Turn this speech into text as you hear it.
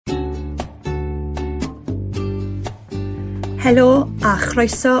Helo a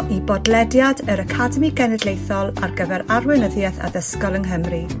chroeso I bodlediad yr Academi Genedlaethol ar gyfer Arweinyddiaeth Addysgol yng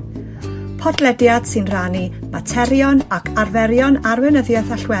Nghymru. Podlediad sy'n rhannu materion ac arferion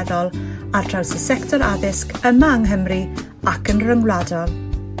arweinyddiaeth allweddol ar draws y sector addysg yma yng Nghymru ac yn ryngwladol.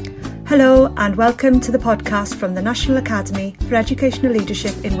 Hello and welcome to the podcast from the National Academy for Educational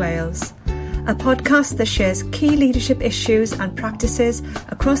Leadership in Wales, a podcast that shares key leadership issues and practices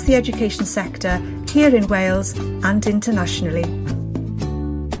across the education sector here in Wales and internationally.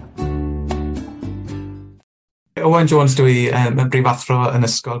 Owain Jones dwi yn brifathro yn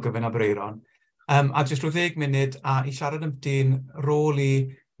Ysgol Gyfun Aberaeron. A jyst rhyw 10 munud I siarad ymdyn rôl I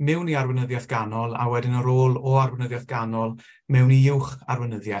mewn I arweinyddiaeth ganol a wedyn y rôl o arweinyddiaeth ganol mewn I uwch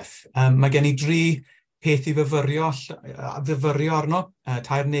arweinyddiaeth. Mae gen I 3 peth I fyfyrio arno,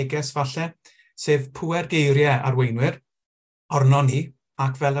 2 neges falle, sef pŵer geiriau arweinwyr, orno ni,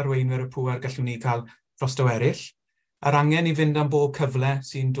 ac fel arweinwyr y pŵer gallwn ni cael drosto eraill. Yr angen I fynd am bob cyfle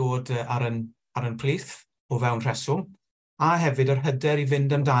sy'n dod ar yn plith o fewn rheswm, a hefyd yr hyder I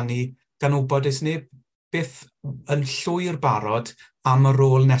fynd amdani gan wybod oes neb byth yn llwyr barod am y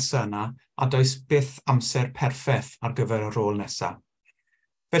rôl nesaf yna, a does byth amser perffaith ar gyfer y rôl nesaf.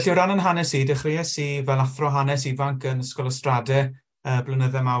 Felly o ran yn hanes I, dechreuais I fel athro hanes ifanc yn Ysgol Y Strade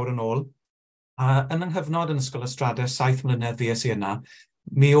blynydde mawr yn ôl. A yn ynghyfnod yn Ysgol Y Strade, 7 mlynedd fues I yna,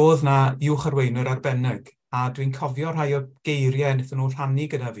 mi oedd na uwch arweinwyr arbennig, a dwi'n cofio rhai o geiriau wnaethon nhw rhannu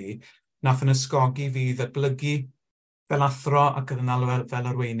gyda fi, nath yn ysgogi fi ddatblygu fel athro ac yn ynal fel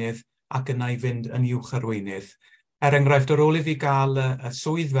arweinydd ac yna I fynd yn uwch arweinydd. Enghraifft, ar ôl I fi gael y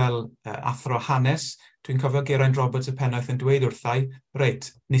swydd fel athro hanes, dwi'n cofio Geraint Roberts y Pennaeth yn dweud wrthai, reit,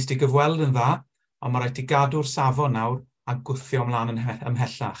 nes ti gyfweld yn dda, ond mae rhaid ti gadw'r safon nawr a gwthio ymlaen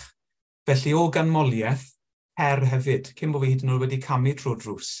ymhellach. Felly o ganmoliaeth, hefyd, cyn bod fi hyd yn oed wedi camu trwy'r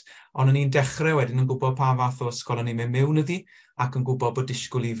drws, ond o'n i'n dechrau wedyn yn gwybod pa fath o ysgol o'n i'n mynd mewn iddi ac yn gwybod bod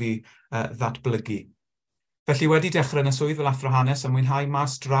disgwyl I fi ddatblygu. Felly wedi dechrau yn y swydd fel athro hanes a mwynhau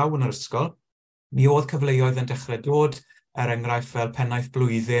mas draw yn yr ysgol, mi oedd cyfleoedd yn dechrau dod, enghraifft fel pennaeth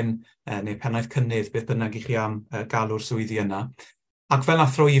blwyddyn neu pennaeth cynnydd, beth bynnag I chi am galw'r swyddi yna. Ac fel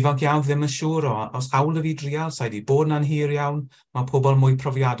athro ifanc iawn ddim yn siŵr os hawl y fi drial, sa'i di bod na'n hir iawn, mae pobl mwy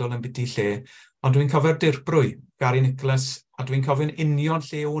profiadol yn biti lle. Ond dwi'n cofio'r Ddirprwy, Gary Nicholas, a dwi'n cofio'n union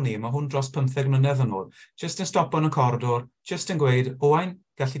lle o'n I, mae hwn dros 15 mlynedd yn ôl. Just yn stopo yn y cordor, just yn gweud, Owain,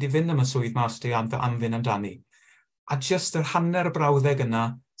 gallu di fynd am y swydd mas di am fynd amdani. A just yr hanner y brawddeg yna,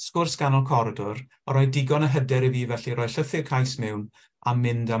 sgwrs ganol cordor, a roi digon y hyder I fi felly roi llythyr cais mewn a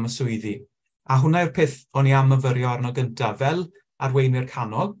mynd am y swyddi. A hwnna yw'r peth o'n I am myfyrio arno gyntaf, fel Arweinwyr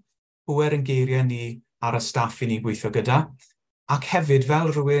Canol, pŵer yn geiriau ni ar y staff I ni gweithio gyda, ac hefyd fel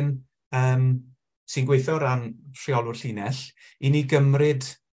rhywun sy'n gweithio ran rheolwr llinell, I ni gymryd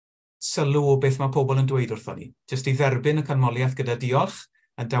sylw o beth mae pobl yn dweud wrthon ni. Jyst I dderbyn y canmoliaeth gyda diolch,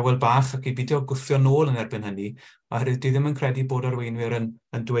 yn dawel bach ac I beidio gwthio nôl yn erbyn hynny, oherwydd dwi ddim yn credu bod arweinwyr yn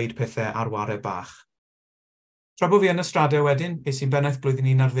dweud pethau ar warau bach. Tra bod fi yn y Strade wedyn, es i'n Pennaeth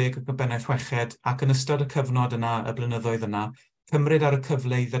blwyddyn 11 ac yn Pennaeth chweched, ac yn ystod y cyfnod yna, y blynyddoedd yna, cymryd ar y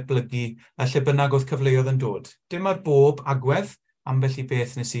cyfle I ddatblygu lle bynnag oedd cyfleoedd yn dod. Dim ar bob agwedd, ambell I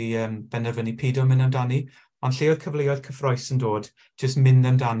beth nes I benderfynu peidio mynd amdani, ond lle oedd cyfleoedd cyffroes yn dod, jyst mynd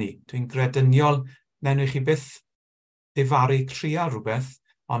amdani. Dwi'n gredyniol, nenwch chi byth difaru tria rhywbeth,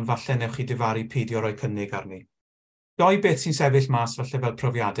 ond falle newch chi difaru peidio roi cynnig arni. 2 beth sy'n sefyll mas falle fel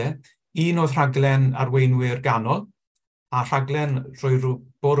profiadau. Un oedd rhaglen arweinwyr ganol, a rhaglen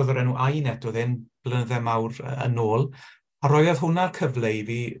bwrdd o'r enw Ainet oedd hyn blynydde mawr yn ôl, a roedd hwnna'r cyfle I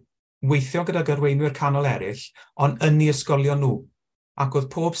fi weithio gyda arweinwyr canol eraill, ond yn I ysgolion nhw. Ac oedd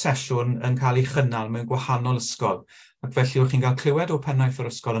pob sesiwn yn cael ei chynnal mewn gwahanol ysgol. Ac felly o'ch chi'n cael clywed o pennaeth o'r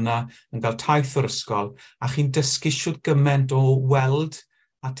ysgol yna, yn cael taith o'r ysgol, a chi'n dysgu siwt gymaint o weld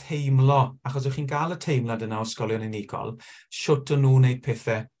a teimlo, achos o'ch chi'n cael y teimlad yna o ysgolion unigol, siwt o'n nhw'n wneud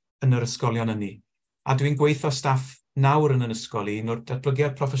pethau yn yr ysgolion yni. A dwi'n gweithio staff nawr yn ysgol I, nw'r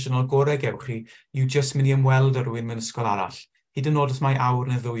datblygiad proffesiynol gorau gewch chi, yw jyst mynd I ymweld â rhywun mewn ysgol arall. Hyd yn oed os mae awr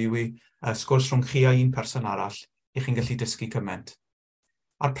neu 2 yw I sgwrs rhwng chi a un person arall, I chi'n gallu dysgu cymaint.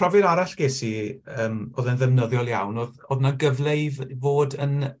 A'r profiad arall ges I, oedd yn ddefnyddiol iawn, oedd na gyfle I fod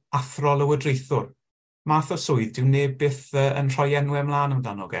yn athro lywodraethwr. Math o swydd, dwi'n neb byth yn rhoi enw ymlaen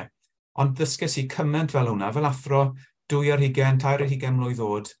amdano ge. Ond ddysges I cymaint fel hwnna, fel athro 2 ar 20, 3 ar 20 mlwydd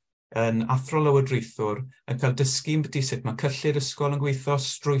oed, yn athro lywodraethwr, yn cael dysgu yn byti sut mae cyllid ysgol yn gweithio,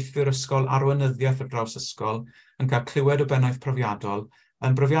 strwythur ysgol, arweinyddiaeth ar draws ysgol, yn cael clywed o bennaeth profiadol,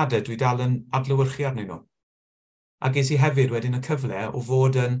 yn brofiadau dwi dal yn adlewyrchu arnyn nhw. A ges I hefyd wedyn y cyfle o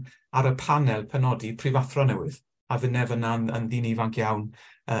fod ar y panel penodi prifathro newydd, a fy nef yna'n ddyn ifanc iawn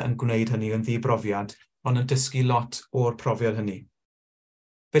yn gwneud hynny yn ddibrofiad, ond yn dysgu lot o'r profiad hynny.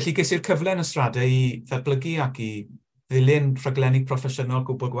 Felly ges i'r cyfle yn y strade i ddatblygu ac i ddilyn rhaglenni proffesiynol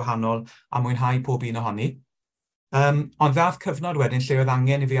gwbl gwahanol a mwynhau pob un ohoni. Ond ddaeth cyfnod wedyn lle oedd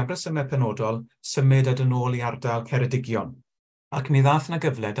angen i fi am resymau penodol symud yn ôl i ardal Ceredigion. Ac mi ddaeth yna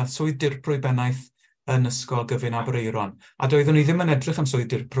gyfle, daeth swydd Ddirprwy Bennaeth yn Ysgol Gyfun Aberaeron. A doeddwn i ddim yn edrych am swydd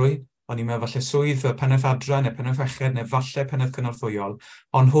Ddirprwy, ond i'n meddwl falle swydd y Pennaeth Adra neu Pennaeth Echyd neu falle Pennaeth Cynorthwyol,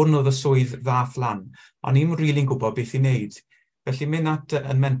 ond hwn oedd y swydd ddaeth lan. Ond ni'n rili'n gwybod beth i wneud. Felly mynd at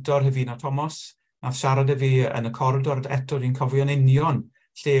yn mentor Hyfina Thomas, nath siarad fi yn y coridor eto ni'n cofio'n union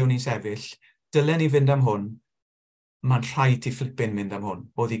lle o'n i'n sefyll, dylen ni fynd am hwn, mae'n rhaid i fflipin mynd am hwn,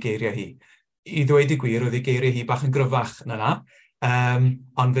 oedd ei geiriau hi. I ddweud i gwir, oedd ei geiriau hi bach yn gryfach na,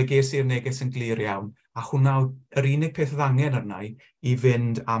 ond fe ges i'r neges yn glir iawn, a hwnna yr unig peth oedd angen arna i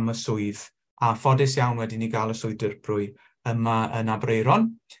fynd am y swydd, a ffodus iawn wedyn i gael y swydd Ddirprwy yma yn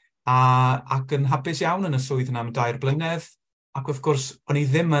Aberaeron, ac yn hapus iawn yn y swydd yna am 2 blynedd, ac wrth gwrs, o'n i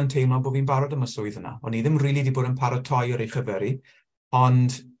ddim yn teimlo bod fi'n barod am y swydd yna, o'n i ddim rili wedi bod yn paratoi ar ei chyferi,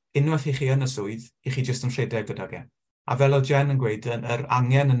 ond unwaith i chi yn y swydd, i chi jyst yn rhedeg gydag e. A fel oedd Jen yn gweud, yr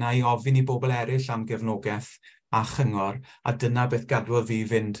angen yna i ofyn i bobl eraill am gefnogaeth a chyngor, a dyna beth gadwodd fi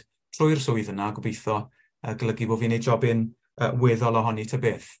fynd trwy'r swydd yna, gobeithio golygu bod fi'n ei jobyn weddol ohoni ta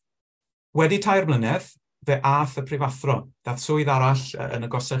beth. Wedi 2 blynedd, fe ath y prifathro. Dath swydd arall yn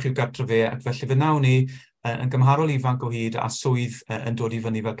agosach i'w gartre fe, ac felly fe nawn ni yn gymharol ifanc o hyd a swydd yn dod i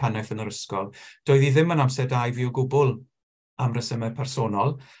fyny fel pennaeth yn yr ysgol. Doedd hi ddim yn amser da i fi o gwbl am resymau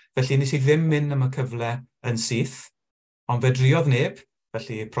personol, felly nes i ddim mynd am y cyfle yn syth, ond fe driodd neb,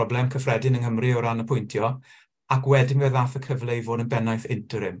 felly problem cyffredin yng Nghymru o ran y pwyntio, ac wedyn fe ddath y cyfle i fod yn bennaeth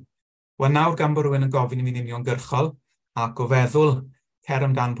interim. Wel nawr gan bod rhywun yn gofyn i fi'n uniongyrchol, ac o feddwl cer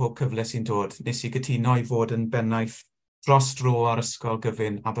amdan pob cyfle sy'n dod, nes i gytuno i fod yn bennaeth dros dro ar Ysgol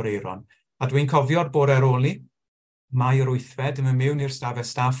Gyfun Aberaeron. A dwi'n cofio'r bore ar ôl ni, mai o'r 8fed, yn mynd mewn i'r stafell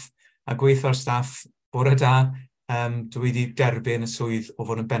staff, a gweithio'r staff bore da, dwi wedi derbyn y swydd o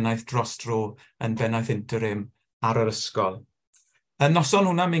fod yn bennaeth dros dro yn bennaeth interim ar yr ysgol. Yn noson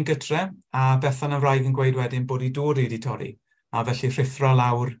hwnna mynd gytre, a Bethan a wraig yn gweud wedyn bod i dod wedi torri, a felly rhithro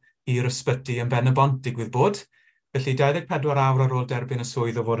lawr i'r ysbyty yn Ben y Bont digwydd bod. Felly 24 awr ar ôl derbyn y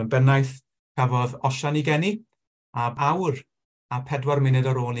swydd o fod yn bennaeth, cafodd osian i geni, a awr a 4 munud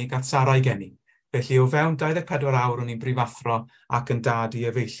ar ôl ni gath Sara i geni. Felly o fewn 24 awr o'n i'n brifathro ac yn dad i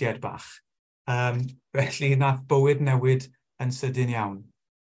efeilliad bach. Felly nath bywyd newid yn sydyn iawn.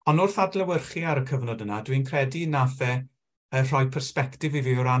 Ond wrth adlewyrchu ar y cyfnod yna, dwi'n credu nath rhoi persbectif i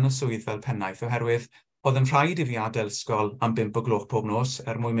fi o ran y swydd fel pennaeth, oherwydd oedd yn rhaid i fi adael ysgol am 5 o gloch pob nos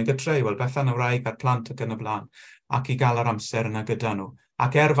mwyn mynd gytre i weld Bethan a wraig a'r plant ac yn y blaen, ac i gael yr amser yna gyda nhw.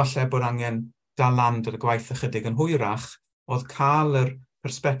 Ac falle bod angen dal land yr gwaith ychydig yn hwyrach, oedd cael yr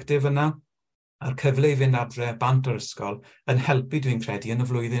persbectif yna, a'r cyfle i fynd adre bant o'r ysgol, yn helpu dwi'n credu yn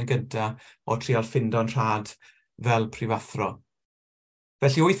y flwyddyn gyntaf o trial ffindo'n rhad fel prifathro.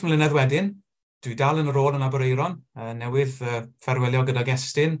 Felly 8 mlynedd wedyn, dwi dal yn y rôl yn Aberaeron, newydd ffarwelio gydag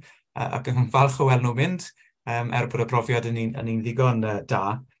Estyn, ac yn falch o weld nhw mynd, bod y brofiad yn un ddigon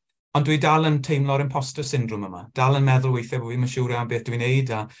da. Ond dwi dal yn teimlo'r imposter syndrome yma, dal yn meddwl weithiau bod fi'n siŵr am beth dwi'n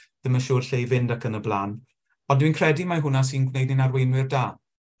neud, a ddim yn siŵr lle i fynd ac yn y blaen. Ond dwi'n credu mai hwnna sy'n gwneud ni'n arweinwyr da.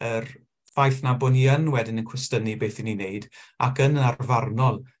 Yr ffaith na bod ni yn wedyn yn cwestiynu beth i ni'n neud, ac yn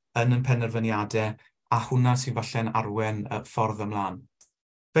arfarnol yn penderfyniadau, a hwnna sy'n falle'n arwen y ffordd ymlaen.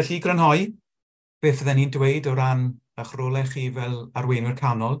 Felly i grynhoi, beth fydden ni'n dweud o ran eich rolau chi fel Arweinwyr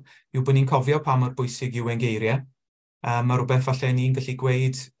Canol yw bod ni'n cofio pa mor bwysig yw ein geiriau. Mae rhywbeth falle ni'n gallu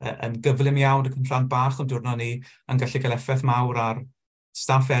gweud yn gyflym iawn ac yn rhan bach yn diwrnod ni yn gallu cael effaith mawr ar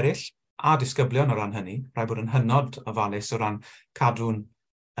staff eraill a disgyblion o ran hynny. Rhaid bod yn hynod ofalus o ran cadw'n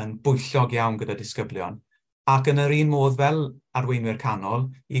yn bwyllog iawn gyda disgyblion. Ac yn yr un modd fel Arweinwyr Canol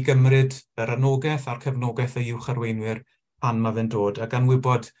i gymryd yr anogaeth a'r cefnogaeth y uwch arweinwyr pan mae fe'n dod, ac gan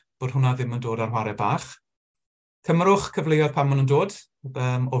wybod bod hwnna ddim yn dod ar chwarae bach. Cymrwch cyfleoedd pan maen nhw'n dod,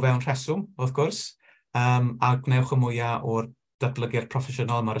 o fewn rheswm, wrth gwrs, a gwnewch y mwyaf o'r datblygiad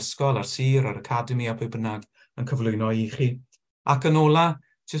proffesiynol mae'r ysgol, a'r sir, a'r academi a pwy bynnag yn cyflwyno i chi. Ac yn ola,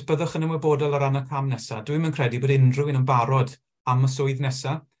 jyst byddwch yn ymwybodol o ran y cam nesaf. Dwi'n credu bod unrhyw un yn barod am y swydd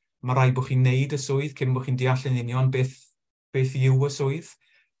nesaf. Mae rhaid bod chi'n neud y swydd cyn bod chi'n deall yn union beth yw y swydd.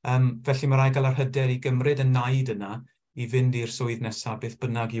 Felly mae rhaid gael yr hyder i gymryd y naid yna i fynd i'r swydd nesaf, beth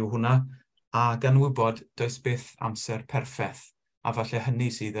bynnag yw hwnna, a gan wybod does byth amser perffaith, a falle hynny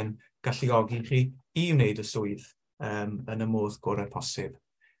sydd yn galluogi chi i wneud y swydd yn y modd gorau posib.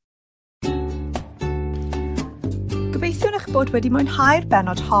 Gobeithiwn eich bod wedi mwynhau'r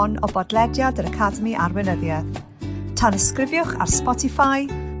bennod hon o bodlediad yr Academi Arweinyddiaeth. Tanysgrifiwch ar Spotify,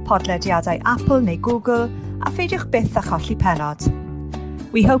 podlediadau Apple neu Google, a pheidiwch byth â cholli pennod.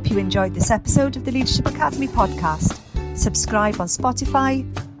 We hope you enjoyed this episode of the Leadership Academy podcast. Subscribe on Spotify,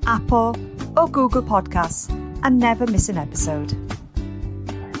 Apple, or Google Podcasts and never miss an episode.